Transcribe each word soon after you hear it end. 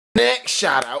Next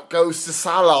shout out goes to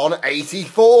Salon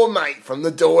 84, mate, from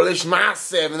the Dawlish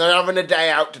Massive, and they're having a day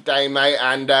out today, mate,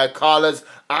 and Carla's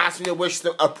asked me to wish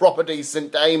them a proper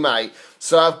decent day, mate.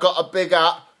 So I've got a big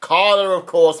up, Carla, of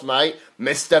course, mate,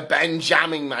 Mr.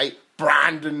 Benjamin, mate,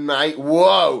 Brandon, mate,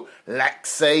 whoa,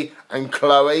 Lexi and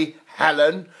Chloe,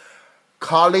 Helen,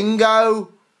 Carlingo,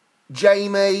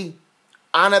 Jamie,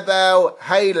 Annabelle,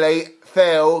 Hayley,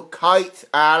 Phil, Kite,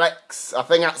 Alex, I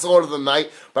think that's all of them,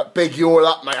 mate. But big you all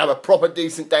up, mate. Have a proper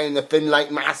decent day in the Thin Lake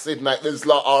Massive, mate. There's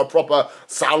like a proper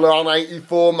Salon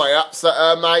 84, mate. Upset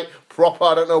her, mate. Proper,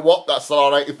 I don't know what that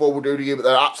Salon 84 will do to you, but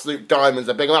they're absolute diamonds.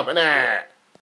 They're big them up in there.